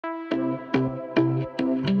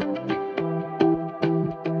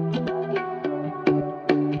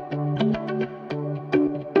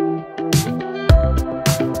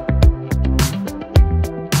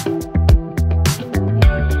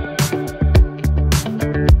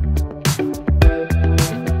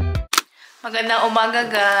Magandang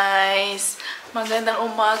umaga, guys. Magandang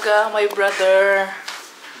umaga, my brother.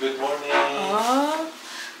 Good morning.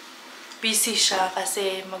 Busy siya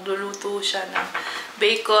kasi magluluto siya ng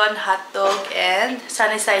bacon, hotdog, and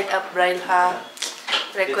sunny side up, Bryle, ha?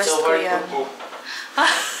 Request ko yan.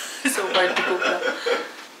 So hard to cook na.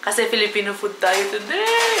 Kasi Filipino food tayo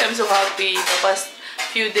today. I'm so happy. Tapos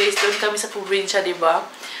few days doon kami sa probinsya, diba?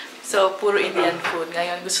 So, puro Indian food.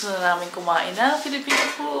 Ngayon, gusto na namin kumain ng Filipino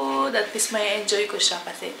food. At least may enjoy ko siya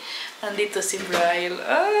kasi nandito si Bryle.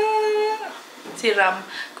 Si Ram,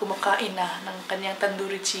 kumakain na ng kanyang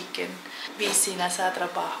tandoori chicken. Busy na sa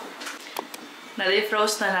trabaho.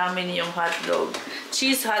 Na-defrost na namin yung hotdog.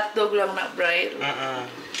 Cheese hotdog lang na, Bryle.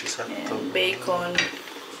 Cheese hotdog. Bacon.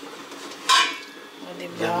 O,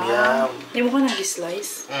 diba? Yum, yum. Hindi mo ka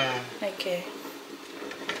nag-slice? Okay.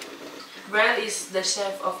 Bryle is the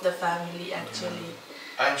chef of the family, actually.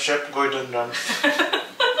 I'm Chef Gordon Rams.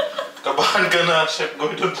 Kabahan ka na, Chef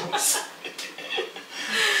Gordon Rams.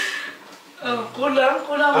 Kulang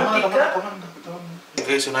mantika.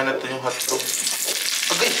 Okay, sunan natin yung hotdog.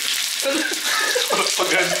 Okay.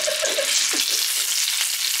 Pagano.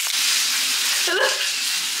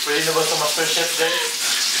 Pwede na ba sa Master Chef, guys?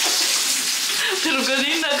 Pero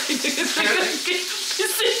ganin natin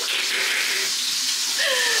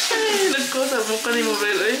ay, nagkosa mo ka ni mo,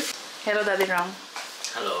 Bryle. Hello, Daddy Ram.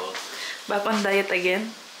 Hello. Back on diet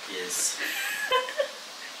again? Yes.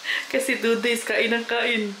 Kasi 2 days kain ng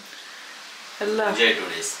kain. Hello. Enjoy 2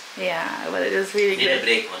 days. Yeah, but it was really good. Need a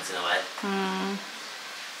break once in a while.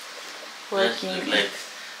 Working. Look like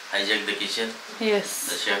hijack the kitchen. Yes.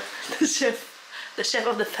 The chef. The chef. The chef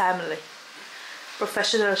of the family.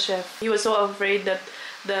 Professional chef. He was so afraid that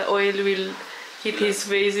the oil will hit his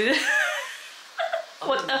face.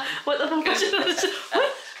 What a professional chef.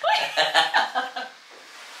 What?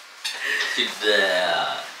 Should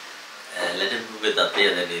let him cook with that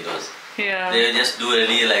and then he goes. Yeah. They just do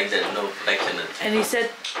really like that, no protection. And he said,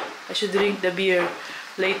 I should drink the beer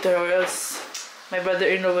later or else my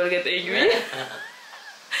brother-in-law will get angry.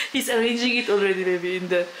 He's arranging it already, maybe in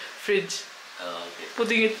the fridge. Oh, okay.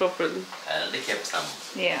 Putting it properly. They kept some.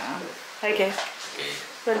 Yeah. Okay. Okay.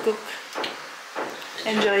 Well, cook.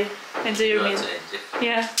 Enjoy your meal.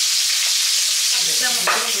 Yeah.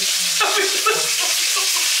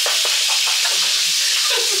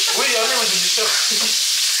 Uy, ano naman dito?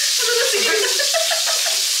 Ano na sige?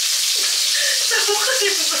 Sabo ka si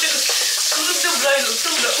Bryle. Tulog na Bryle.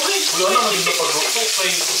 Uy. Wala naman dito pagluto. Kay,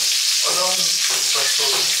 anong pasto?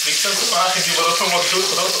 Bigsan sa mga hindi ba rin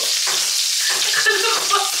magluto? Ano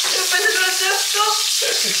ba? Pwede na chef to?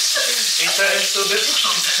 HRM student.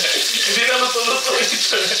 Hindi na luto-luto.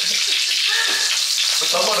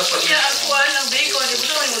 Kasama na sa Kaya ang kuha ng bacon. Di mo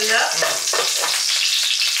ito may mula?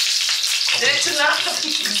 Diretso na.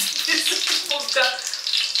 Huwag ka.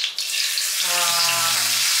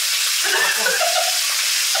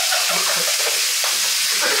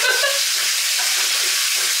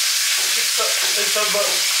 Nagsaba.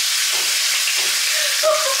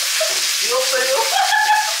 Iyok sa'yo.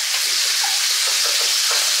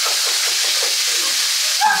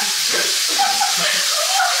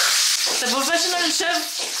 The professional chef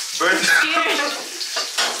Burn. scared.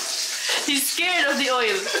 He's scared of the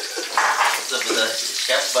oil. So the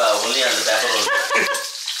chef only on the back road.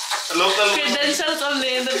 Local. Credentials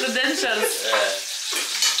only in the credentials.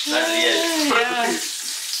 Not real. Yeah.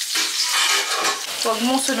 Huwag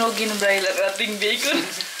mong sunugin, Bryle, ang ating bacon.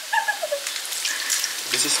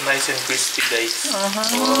 This is nice and crispy, guys.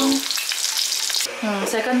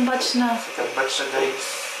 Second batch na. Second batch na, guys.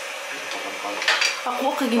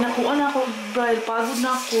 Ako, kaginakuan ako, Bryle. Pagod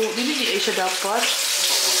na ako. Hindi ay siya dapat.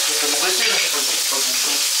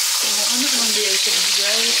 Ano naman di ay siya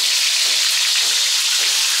bigay?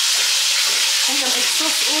 Ay, ang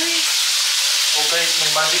exhaust, uy. Oh, guys,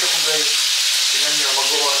 may magic ako, guys. Tingnan nyo,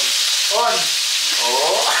 mag-on. On!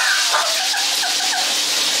 Oh!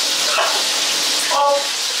 Oh!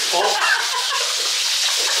 Oh!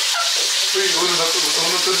 Uy, ulo na to.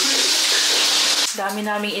 Dami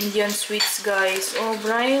naming Indian sweets, guys. Oh,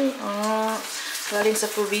 Bryle. Galing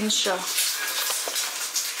sa probinsya.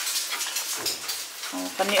 Oh,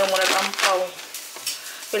 kami ang murag ampaw.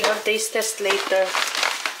 We'll have taste test later.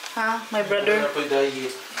 Ha? My brother?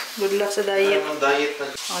 Diet. Good luck sa diet. Diet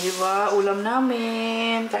na. O, diba? Ulam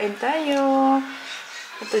namin. Kain tayo.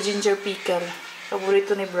 Ito, ginger pickle.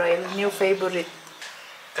 Paborito ni Bryle. New favorite.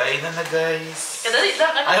 Kainan na, guys. Kadali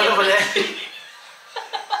lang. Ayaw na pala.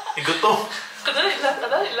 Igutom.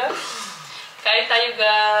 Kadali lang. Kain tayo,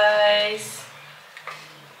 guys.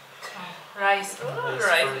 Rice. Oh,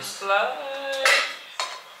 rice is fly.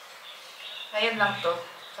 Ngayon lang to.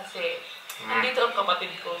 Kasi Nandito ang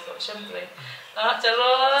kapatid ko. So, syempre.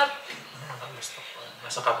 Charot! Gusto ko.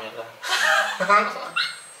 Nasa camera.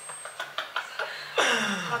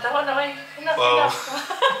 Matawa na kayo. Enough, Wow. enough.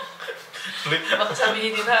 Baka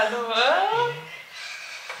sabihin nila, ano,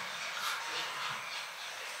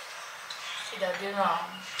 si Daddy na.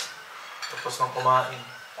 Tapos nang kumain.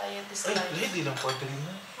 Diet is Ay, life. hindi lang pwede rin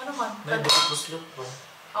na. Ano man? Nagbuslot ba?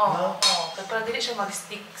 Oo. Kaya para dili siya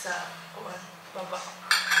mag-stick sa baba.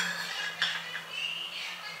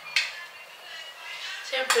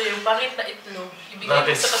 Siyempre, yung pangit na itlog, ibigay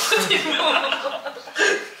mo sa kapatid mo.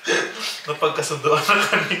 Napagkasundoan na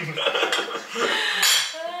kanina.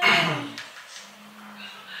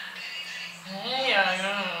 Ay,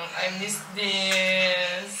 I miss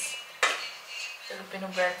this. Filipino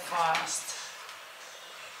breakfast.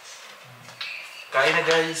 Kain na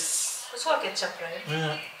guys. Gusto ka ketchup, right?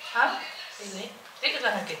 Ha? Really? Hindi ka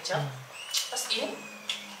lang ng ketchup? As in?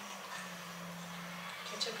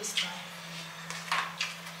 Ketchup is fine.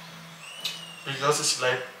 Because it's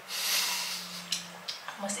life.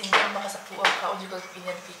 Mas ingat baka sa puwag ka o di ko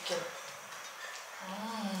pinyan pickle.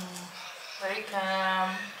 Very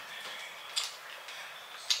calm.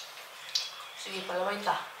 Sige, palaway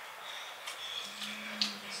ta.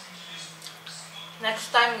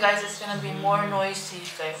 Next time guys, it's gonna be more noisy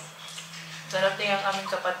kayo. Darating ang aming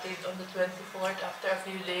kapatid on the 24th after a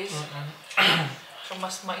few days. So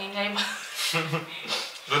mas maingay pa.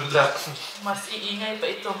 Good luck. Mas iingay pa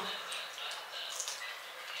ito.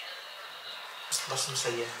 Mas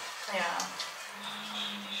masaya. Kaya...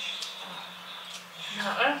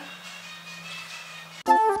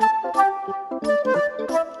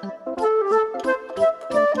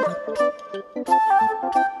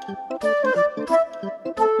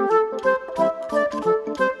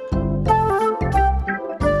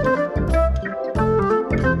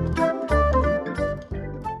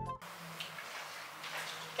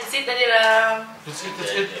 That's it, Daddy Ram. That's it,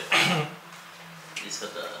 that's it. This is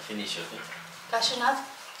the finish, okay? Cashew nut?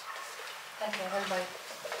 Okay, I'll buy.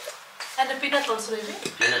 And the peanut also, baby?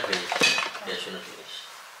 Peanut finish. Yeah, should not finish.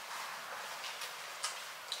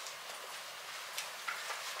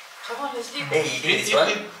 Come on, let's eat. Hey, you eating this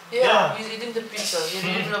one? Yeah, he's eating the pickle. He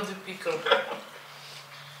really loves the pickle.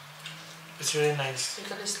 It's really nice.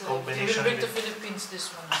 Pickle is like, he Combination will bring to with- Philippines this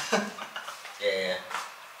one. Yeah.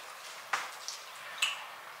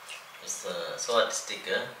 It's so artistic,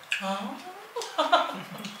 huh?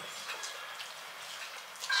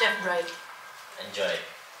 Chef Bride. Enjoy.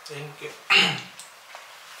 Thank you.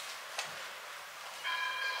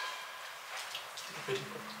 Pwede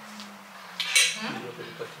pa. Hindi ba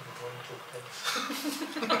pwede pa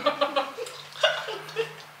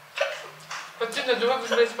Pagsin na, duwag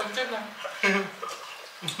gusto guys, pagsin na.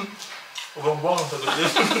 Ubang-buang ang sagot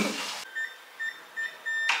yun.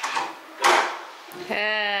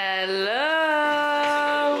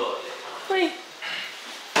 Hello! Uy!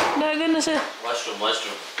 Dagan na siya. Washroom,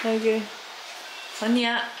 washroom. Okay.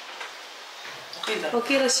 Anya. Okay na.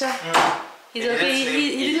 Okay na siya. He's okay.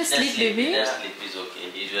 He didn't sleep, baby. He didn't sleep, he's okay.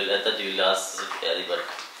 I thought you will ask Harry, but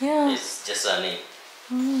Yeah. it's just running.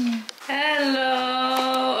 Hello!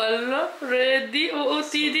 Hello? Ready?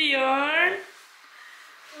 OOTD yarn?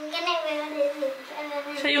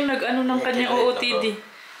 Siya yung nag-ano ng kanyang OOTD.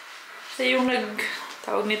 Siya yung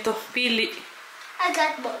tawag nito, pili. I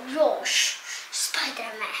got Josh,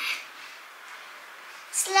 Spider-Man.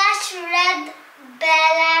 Slash red,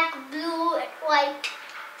 black, blue, and white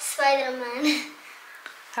Spider-Man.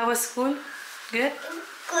 How was school? Good?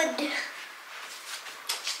 Good.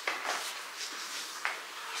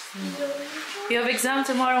 We have exam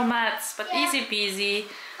tomorrow, maths, but Yeah. easy peasy,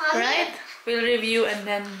 Mommy? right? We'll review and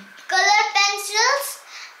then... Color pencils.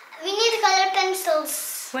 We need color pencils.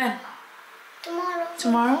 When? Tomorrow.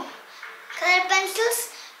 Tomorrow? Color pencils.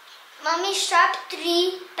 Mommy sharp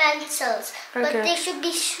 3 pencils. But Okay. they should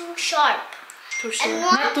be sharp. Too sharp. And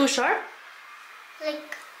one- Not too sharp?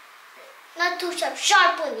 Like, not too sharp.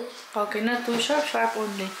 Sharp only. Okay, not too sharp, sharp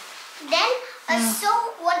only. Then, also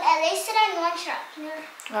one eraser and one sharpener.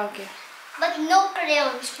 Okay. But no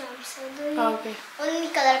crayons, so Okay. only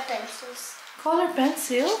color pencils. Color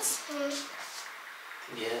pencils?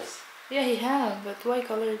 Yes. Yeah, he have, but why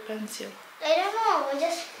colored pencil? I don't know,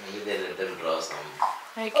 just... Maybe they let them draw some.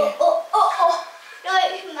 Okay. Oh. No,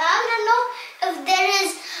 ma'am don't know if there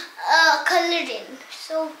is coloring.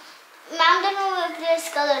 So, ma'am don't know if there is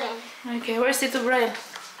coloring. Okay, where's Tito Brian?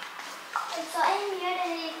 I saw him here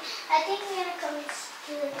and I think we're gonna come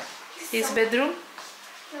to His bedroom?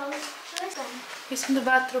 No, where's that? He's in the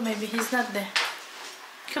bathroom, maybe. He's not there.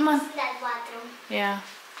 Come on. That bathroom. Yeah.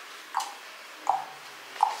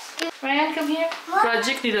 Ryan, come here. What?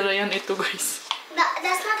 Project nila Ryan ito, guys.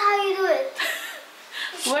 That's not how you do it.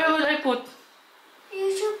 Where will I put? You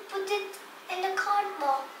should put it in the card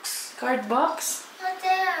box. Card box? Not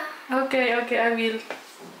there. Okay, okay, I will.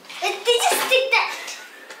 Did you stick that?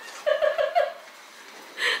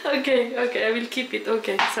 Okay, okay, I will keep it.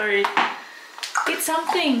 Okay, sorry. It's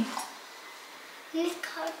something. This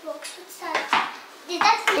card box. What's that? Did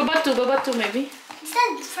that? Babatu maybe? Is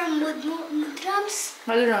that from Mudrums?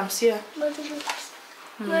 Malrams, yeah. Mudrums.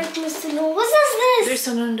 Where's Mr. No? What is this? There's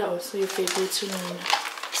Sununda also, your favorite Sununda.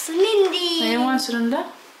 Sunindi. You want Sununda?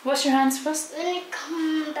 Wash your hands first. When you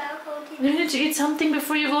come back, I'll get You need to eat something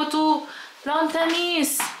before you go to lawn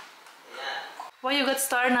tennis. Why you got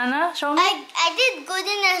star, Nana? Show me. I did good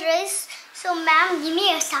in a race, so ma'am give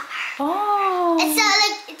me a star. Oh.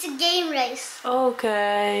 It's a game race.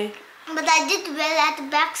 Okay. But I did well at the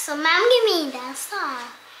back, so ma'am give me that star.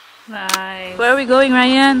 Nice. Where are we going,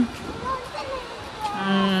 Ryan?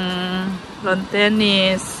 Lawn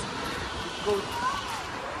tennis.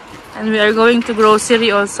 And we are going to grocery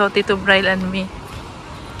also, Tito Bryle and me.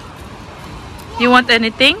 You want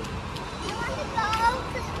anything?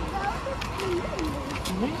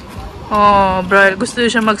 Oh, Bryle. Gusto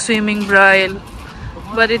siya mag-swimming, Bryle.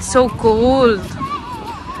 But it's so cold.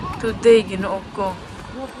 Today, ginoo ko.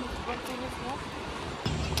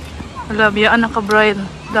 Wala, biyaan na ka, Bryle.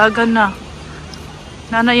 Dagan na.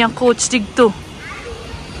 Nana yung coach digto.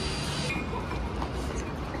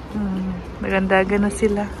 Dagan na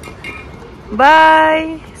sila.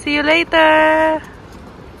 Bye! See you later!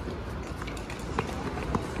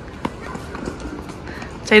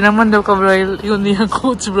 Chay naman daw ka, Bryle. Yun yung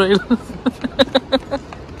coach, Bryle.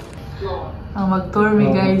 Ang mag-tour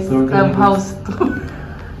me, guys. Clubhouse tour.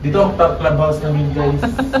 Dito ang clubhouse namin, guys.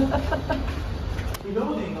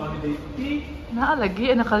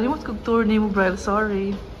 Naalagi. Nakalimot kong tour ni mo, Bryle.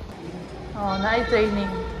 Sorry. Oh, na-ay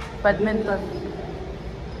training. Badminton.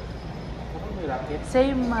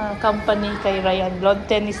 Same company kay Ryan. Lawn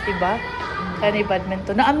tennis, diba? Kaya ni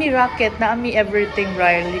badminton. Naami racket, naami everything,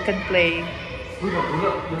 Bryle. You can play.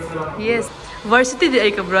 Yes. Varsity di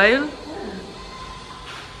ay ka, Bryle?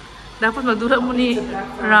 Dapat magdura mo ni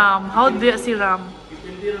Ram. How do si Ram?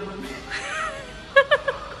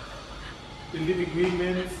 Philippine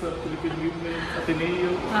Women's, Philippine Women's,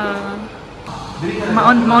 Ateneo.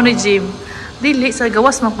 Maon ni gym. Dili, sa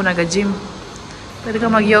gawas man po naga-gym. Pwede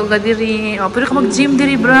ka mag-yoga diri. Oh, pwede ka mag-gym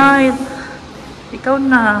diri, Bryle. Ikaw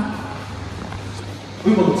na.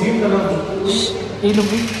 Uy, mag-gym naman. Shhh. Ilog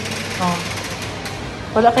eh. Oh.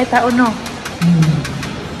 Wala kay tao, no?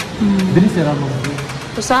 Dili si Ramon.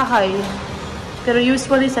 Usahay. Pero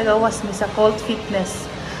usually sa gawas may sa cold fitness.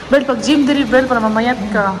 Bryle, pag gym diri, Bryle, para mamayat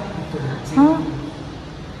ka. Huh?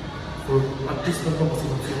 At least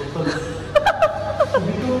nagpapasimutan.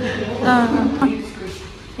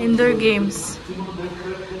 Indoor games.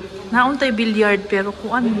 Nauntay billiard pero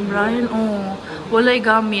kuan, Bryle, oh, walay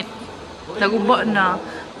gamit. Naguba na.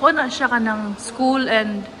 Kuan na siya kanang school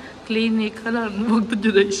and clinic. Kala,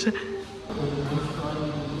 magtudyo na siya.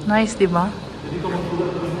 Nice, di ba?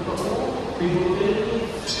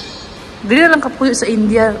 Dili na lang kapuyo sa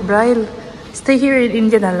India, Bryle. Stay here in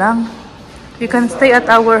India na lang. You can stay at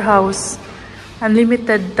our house.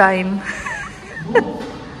 Unlimited time.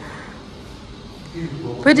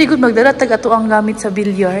 Pwede good magdala tag ato ang gamit sa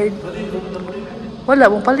billiard. Wala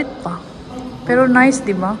mong palit pa. Pero nice,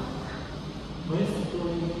 di ba?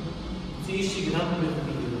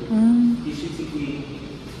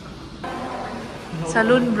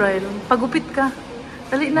 Salon, Bryle. Pagupit ka.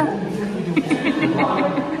 Dali na.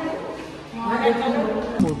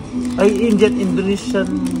 Ay, Indonesian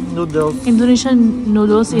noodles. Indonesian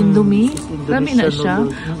noodles, Indomie. Dami na siya.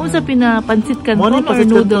 Kung sa pinapansit canton or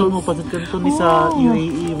noodles? Pansit canton ni sa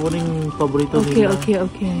UAE. Morning paborito nila. Okay.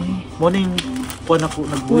 Morning po na ko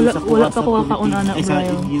nagbuhay sa kuha wala sa pa ko kakauna na, Philippines. Sa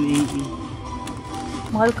Bryle. UAE.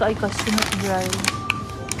 Mahal ka ay kasunod, Bryle.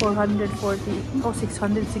 440. Oh,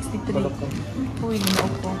 663. Uy, ginoo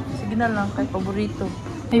ko. Sige na lang, kay paborito.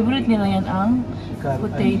 Favorite nila yan ang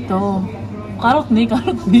potato. Carrot ni.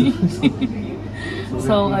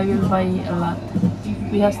 So, I will buy a lot.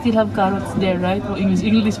 We still have carrots there, right? O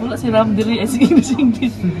English. Wala si Ram diri as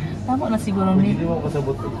English. Tama na siguro ni. Hindi mo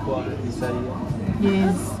kasabot ko Bisaya.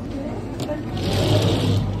 Yes.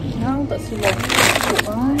 Nang ta sila.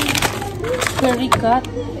 Ay. Curry cut.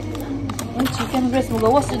 Ang chicken breast.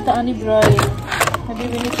 Magawas yung taan ni Bryle.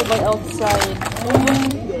 Maybe we need to buy outside.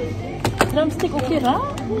 Drumstick, okay ra?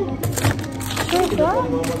 Sure ka?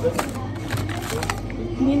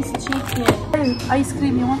 Minced chicken. Ice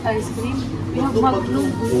cream. You want ice cream? We have Magnum.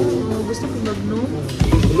 Gusto ko Magnum.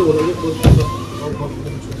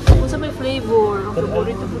 Kung sa may flavor, ang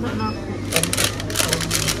paborito po na ako.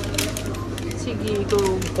 Sige,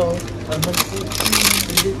 go. Ikaw, ano ko?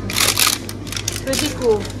 Pwede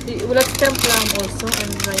ko. Wala stamp lang also.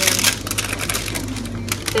 And Ryan.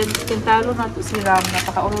 Tentalo na ito si Ram.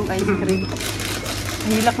 Napaka-urong ice cream.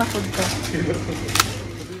 Mahilak na food to.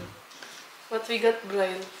 What we got,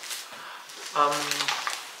 Brian?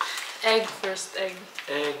 Egg first, egg.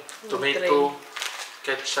 Egg, tomato,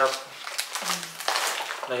 ketchup.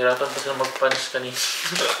 Nahirapan pa sila mag-punch kanina.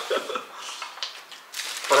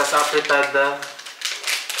 Para sa apretada,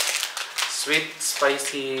 sweet,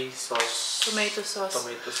 spicy sauce. Tomato sauce.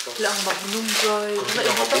 Tomato sauce. Wala ang magnum, Brian. Wala,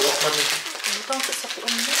 nakabuok man eh. Butang sa kuan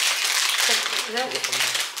mo.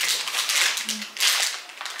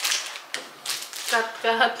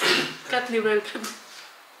 Cut ni Brian.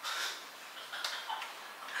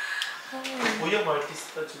 Kuya,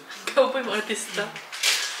 artista dyan. Ikaw pa yung artista.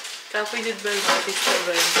 Kapoy din ba yung artista,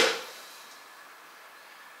 Brian?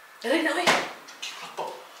 Aray na,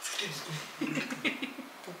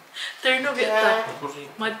 Turn of it,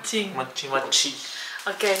 matching. Machi.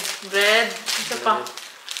 Okay, bread. Isa pa.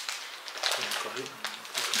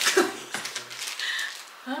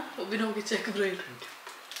 Ha? Huwag binawag-check, bread.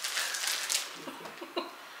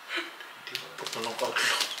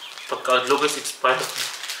 Pagka-adlo guys, expired.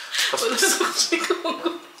 Wala na check ko.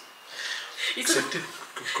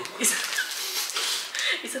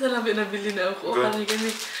 Isa na lang nabili na ako. O kami gani.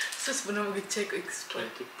 Sus mo na mag-check ko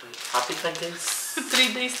expired. Happy na guys.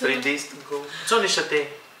 3 days na. 3 days to go. So, ni siya te?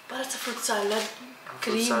 Para sa fruit salad. Fruit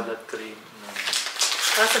Cream. salad cream.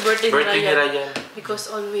 Para sa birthday ni Ryan. Ryan. Because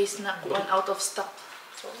always na kuan out of stock.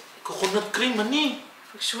 So, Coconut cream, mani.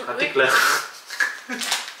 sure. Hatik lang.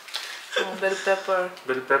 Bell pepper.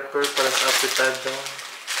 Bell pepper para sa apretada.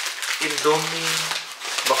 Indomie.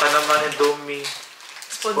 Baka naman Indomie.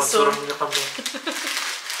 Sponsor niyo kami.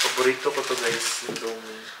 Paborito ko to guys,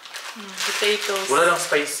 Indomie. Potatoes. Wala lang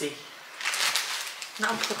spicy.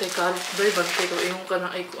 Naampo ka tayo karot. Bray, bantay ko. Iyong ka na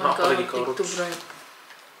ay kuan karot. Dito, Bray.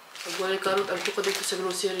 Pag wala karot, agto ka dito sa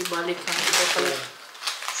grocery. Balik ka. Ito pala.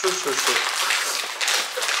 Sure.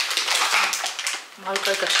 Mahal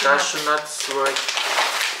ka cashew nut. Cashew nuts worth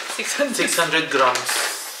 600 grams.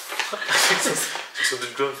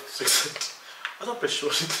 600 grams. 600. Ano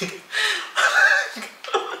presyo ulit?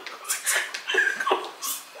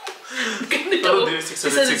 Ganito. Pero din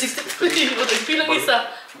 660. 660. Pilang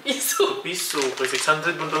isa. Iso. Piso. Kaya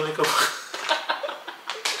 600 mo doon ikaw.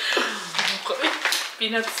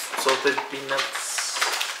 Peanuts. Salted peanuts.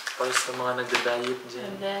 Para sa mga nagda-diet dyan.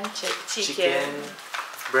 And then chicken.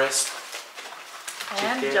 Breast.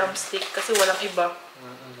 And chicken. drumstick. Kasi walang iba.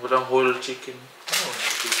 Walang whole chicken. Oh,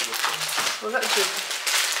 Wala dyan.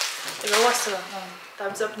 Gawas lang.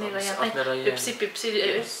 Thumbs up nila yan. Ay, Pepsi.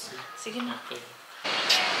 Sige na. Okay.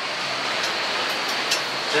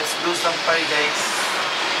 Let's do some pie, guys.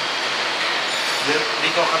 Di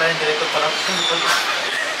ko kanayin dito parang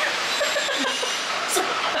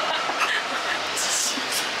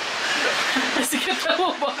Sige, tawa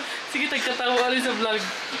ba? Sige, tagkatawa rin sa vlog.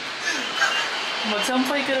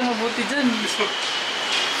 Magsampay ka na mabuti dyan.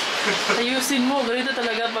 Ayusin mo. Ganito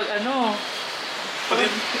talaga pag ano.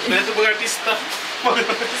 Ganito pag artista.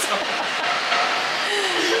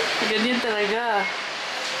 Ganyan talaga.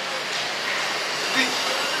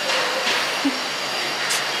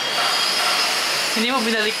 Hindi mo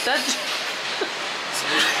binaliktad?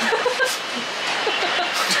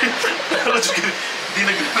 Hindi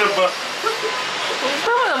nag-graba.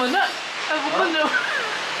 Tama naman na. Ako pa na.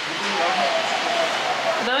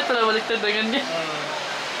 Dapat pala baliktad na ganyan.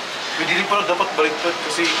 Pwede rin pala dapat baliktad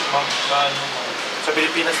kasi sa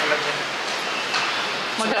Pilipinas naman yan.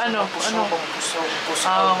 Mag-ano? Ano?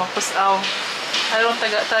 Pusaw. Mapusaw. Anong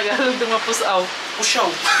Tagalog ng mapusaw?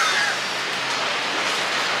 Pusaw.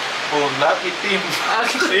 Oh, lahat itim.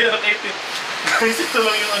 Ayan, nakaitim. Guys, ito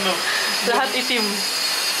lang yung ano. Lahat itim.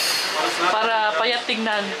 Para payat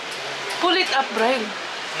tingnan. Pull it up, Brian.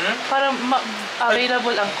 Para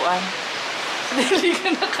available ang kuan. Dili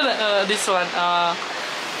ka na this one.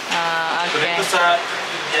 Okay. Ito sa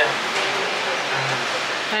India.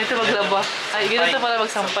 Ganito maglaba. Ay, ganito pala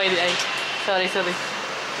magsampay. Ay, sorry.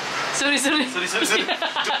 Sorry.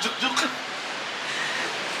 Juk.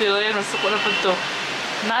 Pero yan, masuko na pa ito.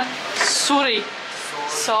 Not sorry.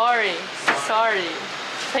 Sorry.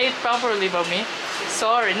 Say it properly, Mami.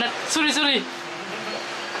 Sorry. Not sorry.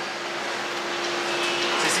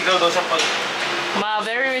 Sisigaw daw siya pag...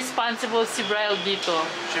 Very responsible si Brian dito.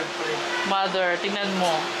 Siyempre. Mother, tingnan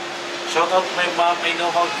mo. Shout out my mom. I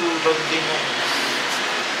know how to dog din mo.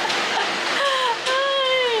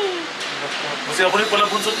 Kasi ako rin pala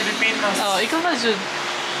bunso Pilipinas. Oh, ikaw na, Jud.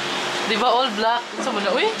 Di ba all black? Saan mo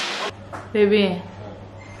na, uy? Baby,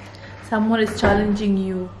 someone is challenging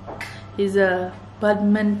you. He's a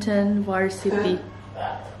badminton varsity.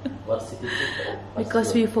 Varsity?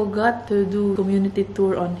 Because we forgot to do community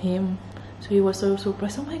tour on him. So he was so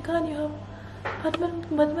surprised. Oh my god, you have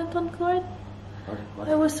badminton court? What?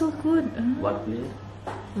 I was so good. What player?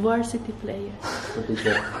 Varsity player. What is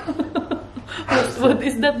that? What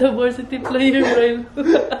is that, the varsity player, Brian?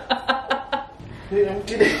 Hey, I'm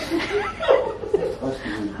kidding.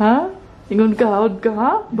 Ha? Ingon ka, haod ka,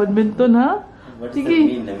 ha? Badminton, ha? What does that Sige.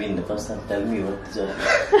 mean? I mean, the first time, tell me what is that?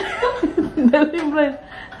 Tell him, Brian.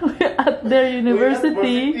 At their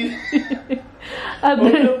university. At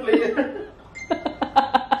their...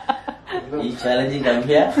 You challenging come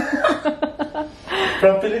here?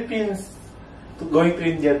 From Philippines to going to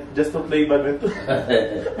India just to play badminton.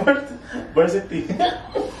 Varsity.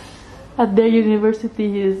 At their university,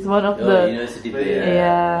 he is one of the... University player.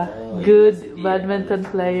 Yeah, Oh, good university. badminton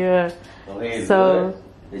player. Okay, So,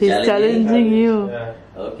 good. he's challenging you. Yeah.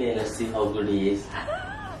 Okay, let's see how good he is.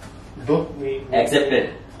 Don't me.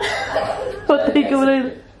 Accepted. What take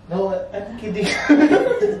away? No, I'm kidding.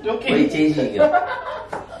 Why Joking. changing?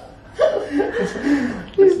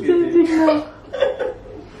 He's changing now.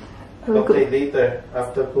 Okay, later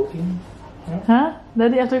after cooking. Huh?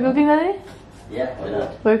 Daddy, after cooking, Daddy? Yeah, why not?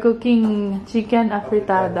 We're cooking chicken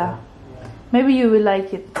afritada. Maybe you will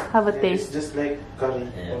like it. Have a It's taste. just like curry,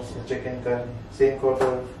 Yeah. also chicken curry, same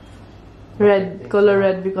color. Red, color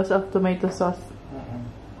red because of tomato sauce.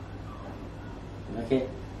 Okay.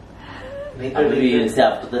 Later, Maybe later. you'll say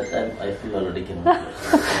after that time, I feel already cannot.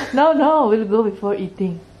 No, we'll go before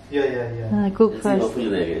eating. Yeah. Cook Let's see, first. hopefully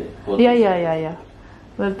they get. Yeah.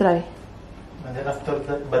 We'll try. And then after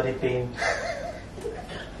that, body pain.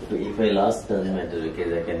 If I lost, doesn't matter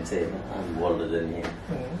because I can say I'm older than him.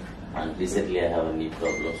 And recently I have a knee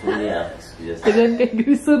problem. So yeah, just Tagan kay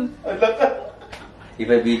Grison. if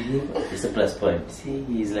I beat him, it's a plus point. See,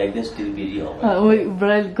 he's like this, still beat you. Uy,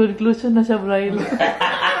 Brian, conclusion na siya, Brian.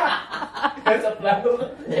 That's a plan.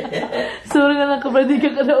 Sorry na lang ka, Brian. Di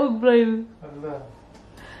ka kanaog, Brian. Allah.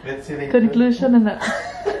 Let's see later. Conclusion na na.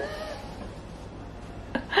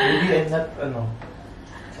 Maybe I'm not,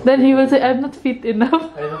 Then he will say, I'm not fit enough.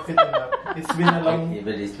 I'm not fit enough. It's been a long...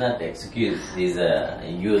 But it's not excuse. He's a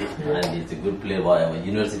youth and he's a good player, a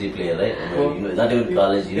university player, right? Not even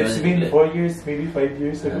college, It's university been player. 4 years, maybe 5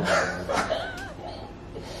 years ago.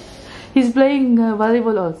 He's playing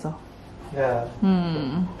volleyball also. Yeah,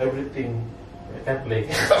 everything. I can play.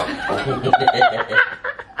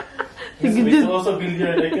 It's also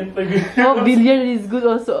billiard. I can play billiard. Oh, billiard is good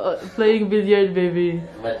also. Playing billiard, baby.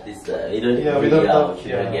 But this, we don't Yeah, we don't have-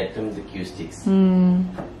 should yeah. get them the cue sticks. Hmm.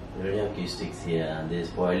 We don't have cue sticks here. And they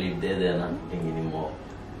spoil it there, they're not putting anymore.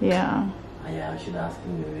 Yeah. Yeah, I should ask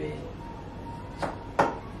him maybe.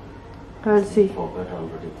 I'll see. Forgot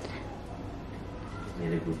already.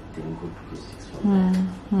 Very good thing, good cue sticks from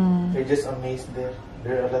I'm just amazed there.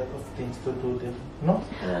 There are a lot of things to do there. No?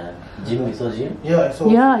 there. Gym, you saw gym? Yeah, I saw.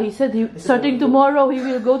 Yeah, he said starting tomorrow he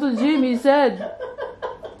will go to gym, he said.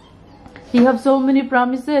 He have so many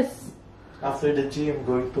promises. After the gym,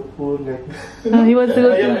 going to pool. Like... He wants to go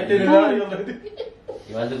I am to itinerary already.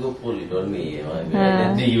 You want to go pool, you told me. In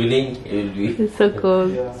the evening, it will be. It's so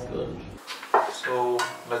cold. Yeah. Cool. So,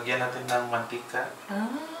 lagyan natin ng mantika.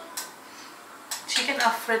 Chicken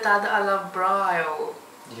afritada a la broil.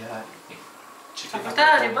 Yeah. Chicken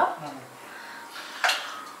Afritada, di ba?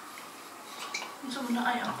 Gusto mo na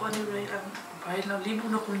ay ako ni Brian. Brian, nalibo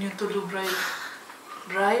na ko niyong tulog, Brian.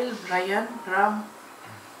 Brian, Ram.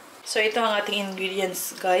 So, ito ang ating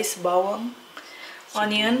ingredients, guys. Bawang,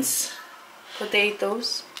 onions,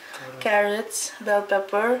 potatoes, carrots, bell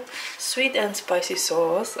pepper, sweet and spicy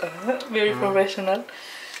sauce. Very professional.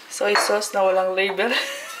 Soy sauce na walang label.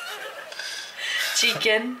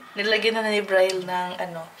 Chicken. Nilagyan na ni Brian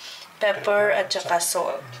ng pepper at saka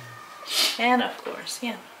salt. And of course,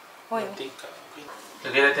 yan. Oil. Mantika. Okay.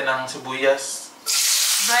 Lagyan natin ng sibuyas.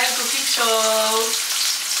 Brian cooking show.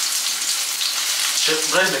 Chef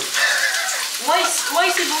Brian. Why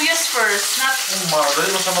sibuyas first? Not Dali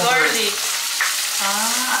mo sa mga garlic.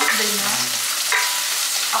 Ano din na?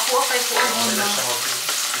 Ako ko ang una.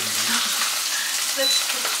 Let's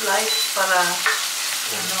cook light para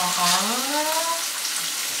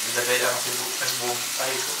Ilagay ang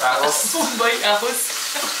ahos. Sumbay ahos.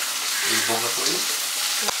 Ibong na po yun.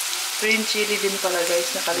 Green chili din pala, guys.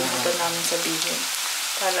 Nakalimutan namin sabihin.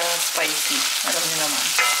 Para spicy. Alam niyo naman.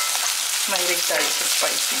 Mahilig tayo sa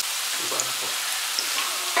spicy. Iba na po.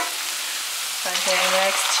 Okay,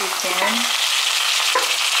 next chicken.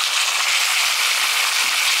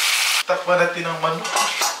 Takpan natin ang manok.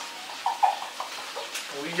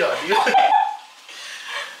 Uy, yari.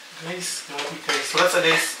 Guys, grabe guys. Wala sa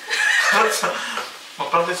guys.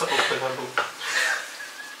 Mag-practice ako Tagalog.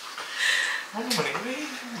 Ano man eh?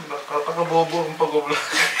 Nakatakabobo ang pag-vlog.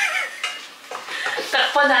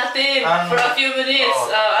 Takpan natin for a few minutes.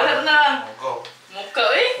 Alam na. Go. Mukha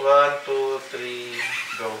eh. 1, 2,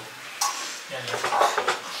 3, go. Yan na.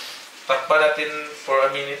 Takpan natin for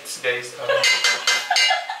a minute, guys.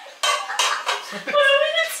 For a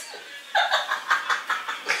minute.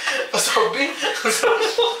 Sabi?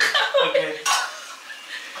 Okay.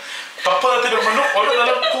 Takpan natin ang manok. Ano na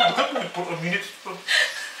lang ko? Bakit for a minute?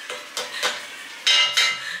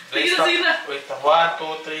 Sige na, sige na. Wait na. 1,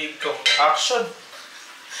 2, 3, go. Action!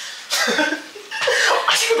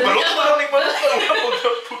 Sige, maluto na lang yung manok.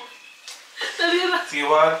 Dali na. Sige,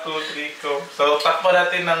 1, 2, 3, go. So, takpan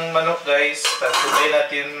natin ng manok, guys. Tapos, subayin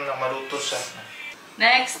natin na maluto siya.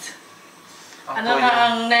 Next. Ang Ano toyo. na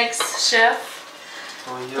ang next, chef?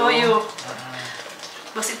 Toyo. Toyo.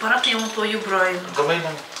 Basi parang yung toyo, Brian. Gamay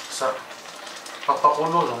lang sa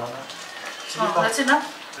papakulo lang. Sige pa. That's enough.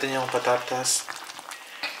 Ito yung patatas.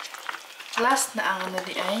 Last na ang ano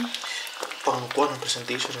di ay. Pangkuan ng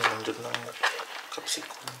presentation na nandun ng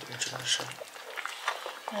capsicum. Dimension na siya.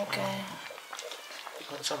 Okay.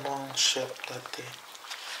 Ikon sa mga chef dati.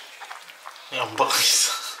 May ambak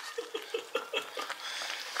isa.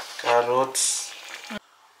 Carrots.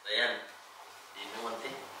 Ryan, do you know one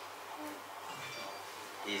thing?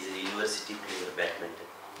 He's a university player badminton.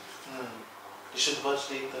 You should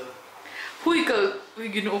watch later. Huy ka!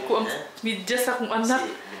 Uy, ginoo ko ang medyas akong anak.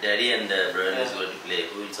 See, daddy and brother is going to play.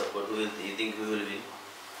 Who will support? Who will? You think who will win?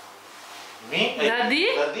 Me?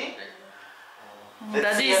 Daddy? Daddy?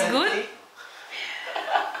 Daddy is good?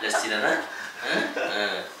 Let's see, Nana.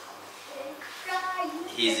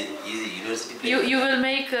 He's a university player. You will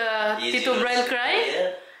make He's Tito Brian university cry?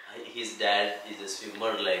 player. His dad is a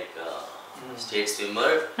swimmer, like state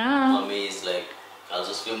swimmer. Ah. Mommy is like also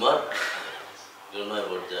swimmer. You don't know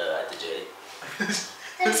about the Atijay.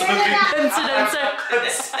 Dancer.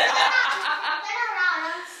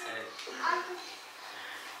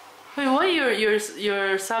 Wait, why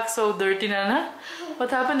your socks so dirty, Nana?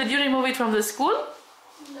 What happened? Did you remove it from the school?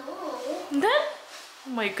 No. Then?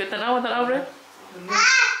 Oh my God, tanawa, Brad.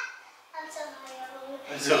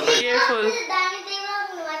 I'm so hungry. Careful.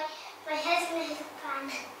 My husband has a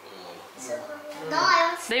fan. So no,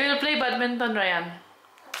 I don't. They will play badminton, Ryan.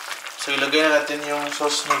 So, ilagay na natin yung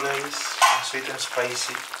sauce niya, guys. Sweet and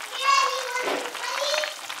spicy.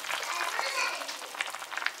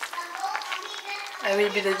 I will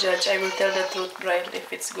be the judge. I will tell the truth, Brian, if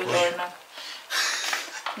it's good or not.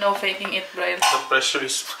 No faking it, Brian. The pressure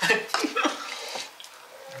is fine.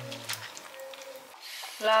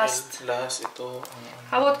 Last. Last, ito.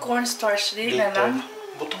 How about cornstarch? Di na Later. lang?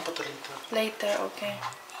 Butong pa later. Later, okay.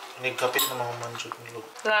 Nagkapit na mga manjot ng loob.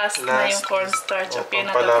 Last na yung cornstarch. Okay,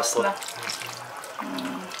 pampalapot. natapos na.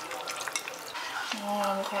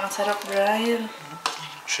 Oh, mukhang ang sarap, Brian.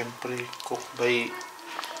 Siyempre, cook by...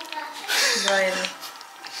 Brian.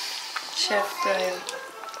 Chef Brian.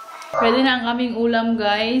 Ready na ang aming ulam,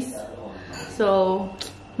 guys. So,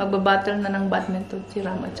 magbabattle na ng badminton si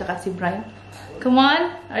Ram at saka si Brian. Come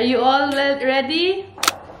on! Are you all ready?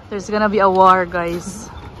 There's gonna be a war, guys.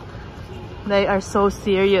 They are so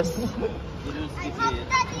serious.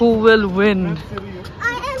 Who will win?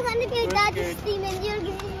 I am gonna be Daddy's team and you're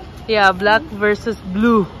gonna be... Yeah, black versus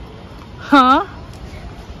blue. Huh?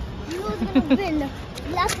 Who's gonna win?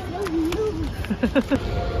 Black or blue?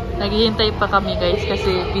 Naghihintay pa kami, guys,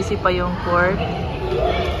 kasi busy pa yung court.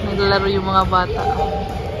 Naglalaro yung mga bata.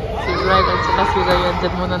 Si Brian at saka si Ryan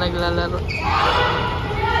dyan muna naglalaro.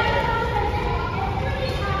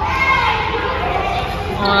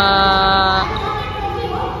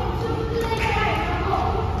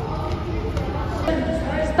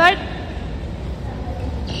 Start!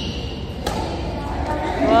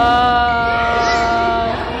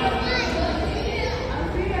 Wow!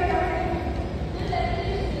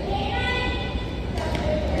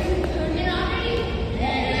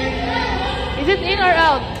 Is it in or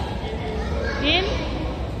out? In?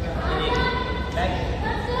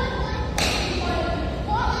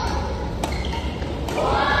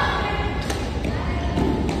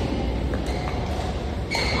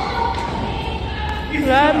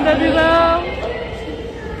 Ram, dali Ram!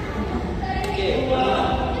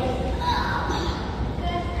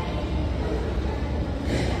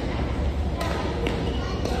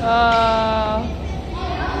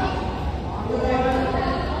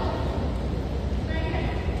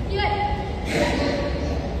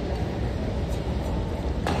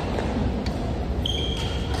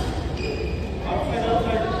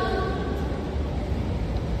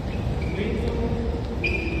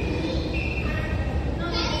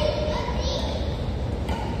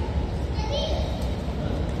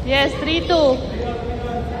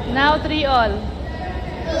 3-2. Now 3-all.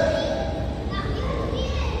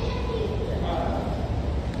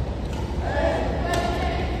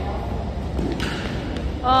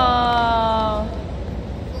 Oh.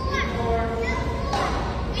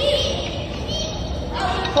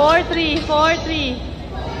 4-3. 4-3.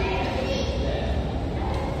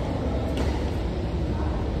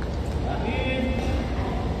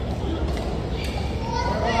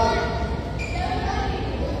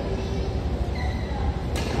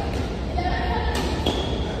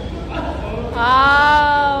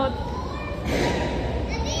 Out.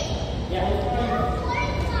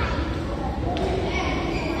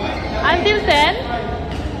 Until 10?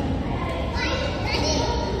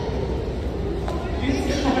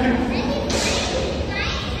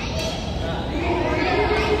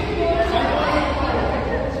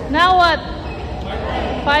 Now what?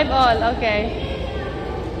 5-all, okay.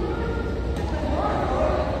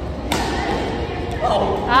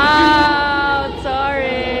 Out,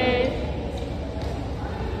 sorry.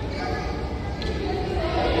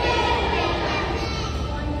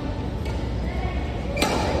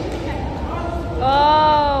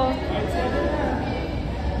 Oh.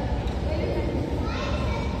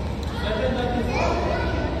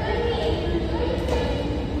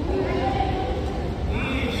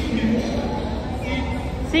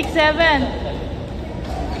 Six, 7.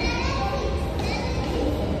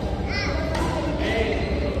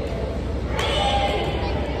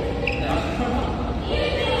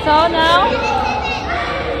 So now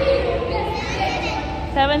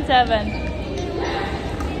 7-7.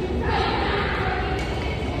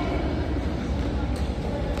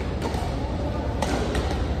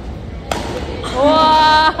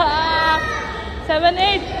 Wow!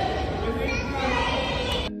 7-8.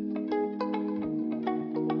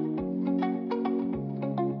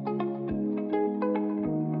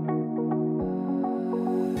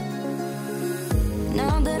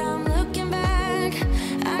 Now that I'm looking back,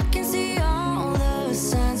 I can see all the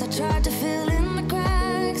signs I tried to fill in the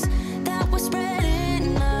cracks that were spread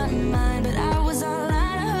in my mind, but I was all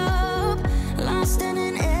out of hope, lost in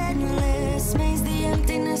an endless maze. The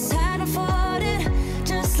emptiness had unfolded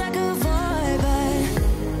just like a void, but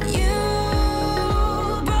you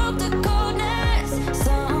broke the coldness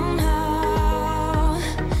somehow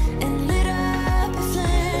and lit up a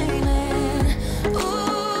flame. And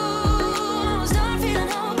ooh, I was done feeling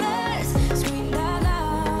hopeless, screamed out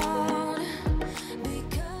loud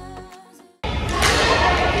because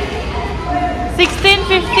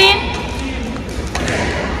 16-15.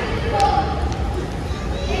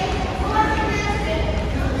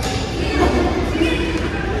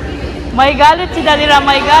 May galit si Dalira,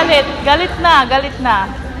 may galit. Galit na, galit na.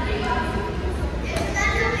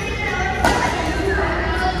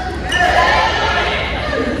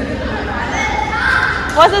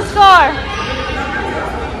 What's the score?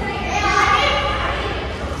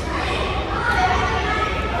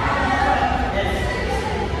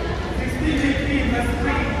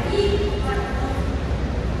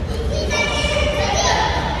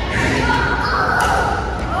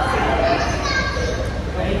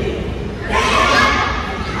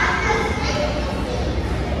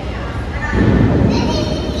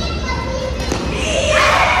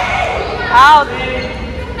 Out.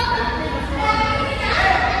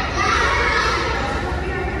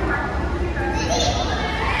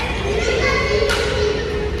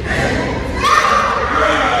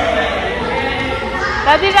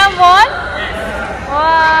 Daddy Ramon?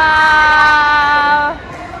 Wow.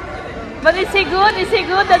 But is he good? Is he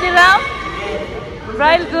good, Daddy Ram?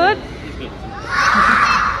 Real good?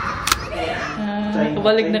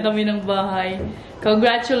 Kabalik na kami ng bahay.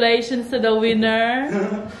 Congratulations to the winner.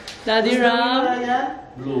 Daddy Ram.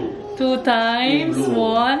 Blue. 2 times. Blue.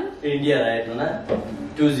 1. India, right? Na?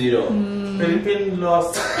 2-0. Philippine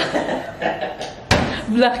lost.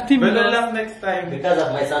 Black team Better lost. luck next time. Because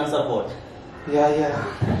of my son's support. Yeah.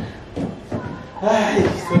 Ay,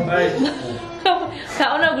 so tired.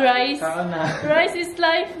 Kaon na, Rice. Saan na? Rice is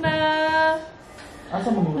life na.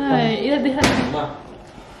 Asa mo? Ay, iladihan. Ma.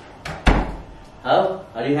 How?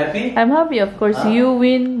 Are you happy? I'm happy, of course. You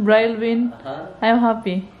win, Brian win. I'm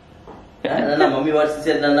happy. Nana, mommy what she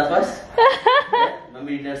said, Nana first? Yeah?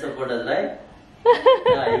 Mommy did not support us, right?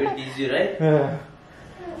 I will tease you, right?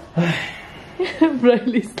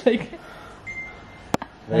 Brian is like...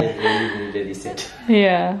 Very set.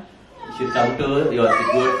 Yeah. You should come to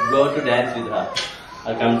go to dance with her.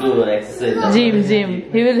 Or come to exercise. Gym.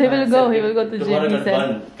 He will go to gym, Tomorrow he got said.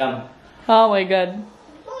 fun. Come. Oh my god.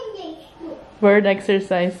 Bird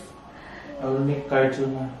exercise. I will make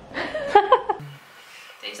cartoon na.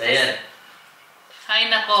 Ayan. Ay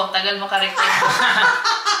nako, tagal makarecord.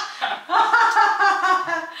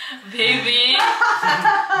 Baby.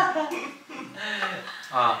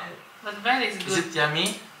 But bread is Is good. it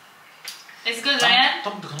yummy? It's good, Ryan?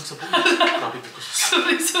 Tom, dagan sa buko. Grabe ko sa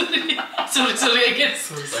Sorry again.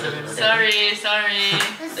 Sorry.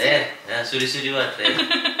 Suri what?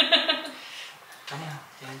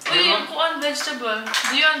 Uy, yung kuan vegetable.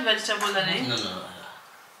 Do you want vegetable, Lani? No.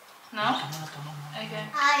 No? Okay.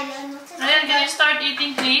 I don't know. Ryan, can you start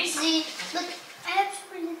eating, please? See, but I have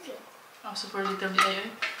super little. Oh, super little bit. Ayun.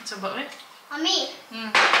 It's about it. Mommy.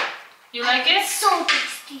 You like it? So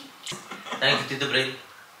tasty. Thank you, Tito Bray.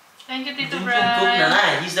 Thank you, Tito Cook Brian.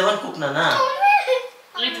 Nana. He's the one cook Nana.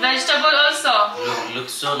 With vegetable also.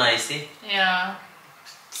 Looks so nice, eh? Yeah.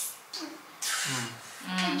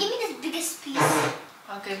 Give me the biggest piece.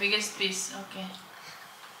 Okay, biggest piece. Okay.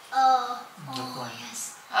 Oh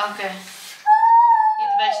yes. Okay.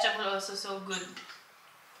 Eat vegetable also so good.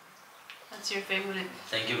 What's your favorite?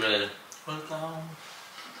 Thank you, brother. Welcome.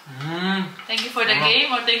 Thank you for the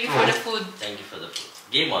game or thank you for the food? Thank you for the food.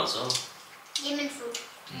 Game also. Give me food.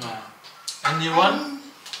 And you want?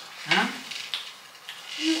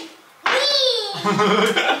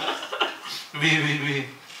 We.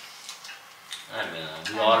 I mean,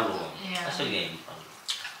 we all do. Yeah. That's a game.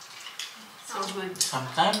 So good.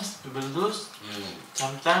 Sometimes you will lose.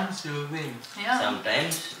 Sometimes you will win. Yeah.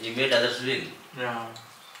 Sometimes you made others win. Yeah.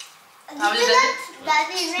 How Did is you that? let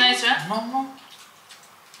Daddy It's win? nice, right? No.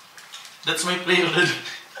 That's my play already.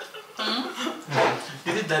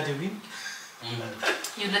 You did Daddy win?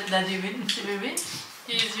 You let Daddy win, baby.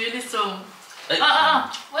 He is really so. Hey.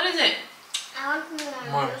 What is it? I want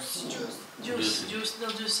More. juice. Juice. No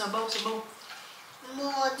juice. Sabaw.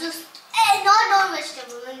 More juice. Hey, no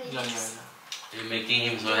vegetable. Only Yeah. juice. You're making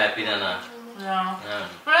him so happy, Nana. Yeah.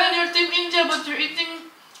 Brian, you're Team India, but you're eating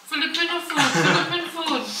Filipino food. Philippine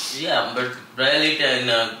food. Yeah, but Brian eat in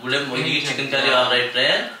Gudem, we eat chicken curry, alright,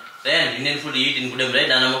 Brian? Brian, Indian food eat in Gudem, right,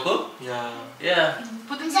 Nana Moko? Yeah. Yeah.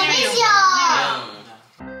 Put in cereal. Indonesia. Yeah.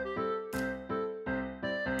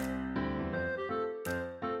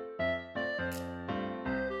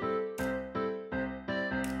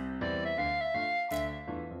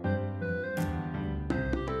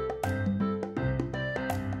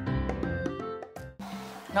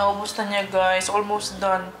 Naubos na niya, guys. Almost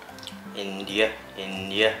done. India.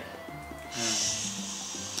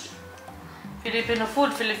 Filipino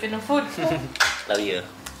food. Love you.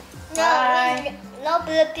 Bye. No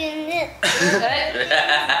Philippines.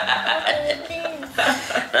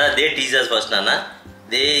 They tease us first, Nana.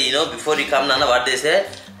 They, before you come, Nana, what they say?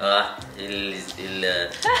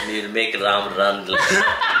 We'll make Ram run. We'll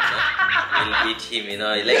beat him,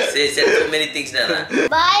 Like, say so many things, Nana.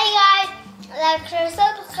 Bye guys. Like, share,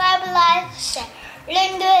 subscribe, like, share.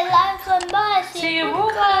 Ring the like and bye. See you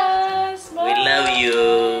guys. We love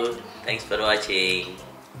you. Thanks for watching.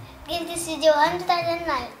 Give this video 100,000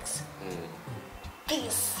 likes.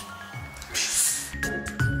 Peace.